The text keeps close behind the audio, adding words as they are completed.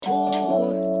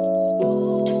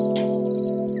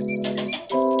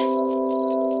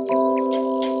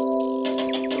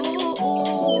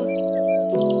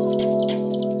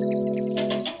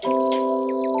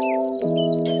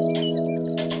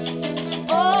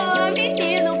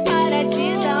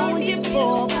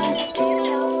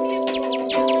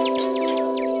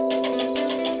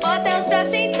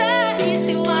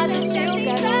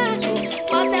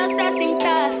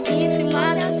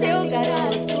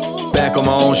on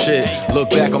my own shit. Look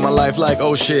back on my life like,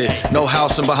 oh shit. No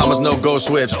house in Bahamas, no ghost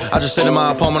whips. I just sit in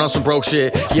my apartment on some broke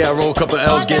shit. Yeah, I roll a couple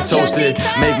L's, get toasted.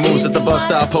 Make moves at the bus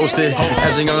stop, posted.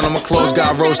 As a youngin', all my clothes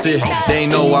got roasted. They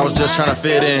ain't know I was just trying to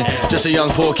fit in. Just a young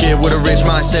poor kid with a rich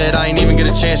mindset. I ain't even get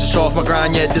a chance to show off my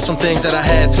grind yet. Did some things that I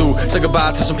had to. Say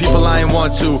goodbye to some people I ain't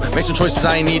want to. Make some choices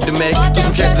I ain't need to make. Do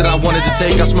some chances that I wanted to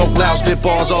take. I smoke loud, spit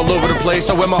balls all over the place.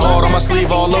 I wear my heart on my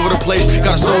sleeve all over the place.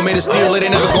 Got a soul made of steel, it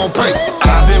ain't never gonna break.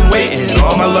 I've been waiting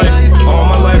all my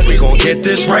life, we gon' get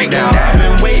this right now. I've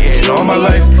been waiting all my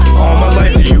life,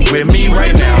 you with me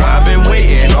right now. I've been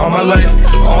waiting all my life,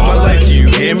 do you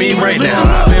hear me right now?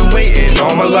 I've been waiting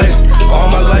all my life,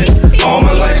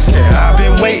 said I've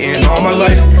been waiting all my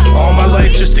life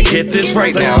just to get this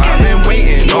right now. I've been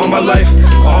waiting all my life,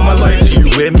 do you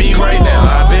with me right now?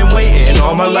 I've been waiting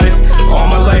all my life,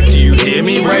 do you hear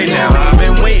me right now? I've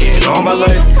been waiting all my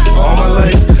life, all my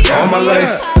life.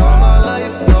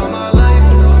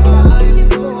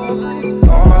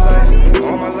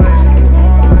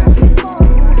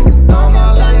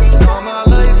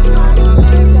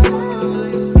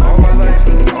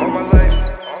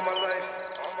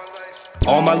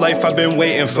 All my life I've been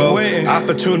waiting for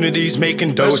opportunities,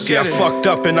 making dough. See, I fucked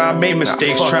up and I made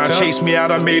mistakes. Trying to chase me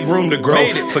out, I made room to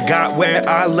grow. Forgot where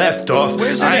I left off.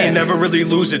 I ain't never really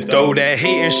lose it though. That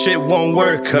hating shit won't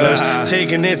work, cuz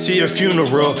taking it to your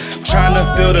funeral. Trying to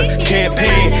build a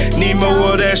campaign, need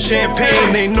more of that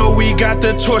champagne. They know we got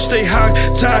the torch, they hog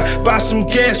tied by some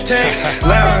gas tanks.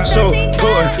 Loud, so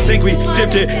potent, think we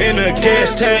dipped it in a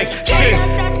gas tank. Shit,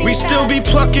 we still be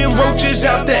plucking roaches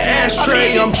out the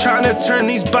ashtray. I'm trying to turn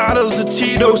these bottles of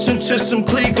Tito's into some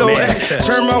Clico.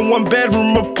 Turn my one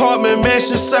bedroom apartment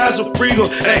mansion size of Regal.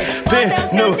 Been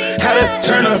knew how to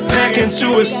turn a pack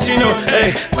into a casino.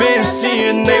 Been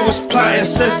seeing they was plotting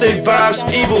since they vibes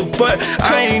evil, but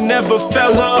I ain't never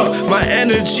fell off. My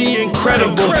energy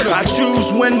incredible. I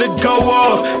choose when to go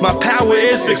off. My power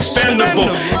is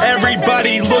expendable.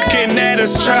 Everybody looking at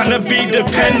us trying to be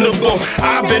dependable.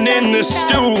 I've been in the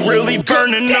stew, really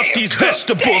burning up these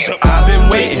vegetables. I've been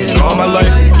waiting all my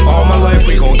life,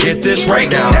 we gon' get this right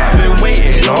now. I've been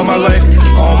waiting all my life,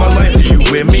 you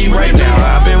with me right now.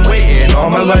 I've been waiting all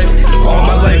my life,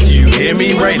 do you hear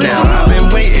me right now? I've been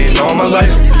waiting all my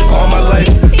life,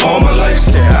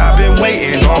 said I've been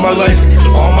waiting all my life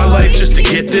just to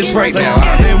get this right now.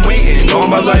 I've been waiting all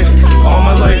my life,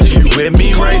 do you with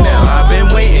me right now? I've been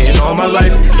waiting all my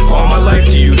life,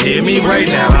 do you hear me right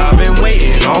now? I've been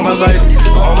waiting all my life,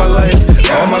 all my life.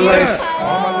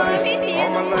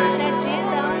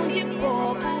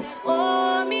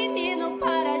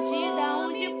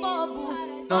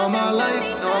 All my life,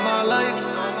 all my life,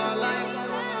 all my life.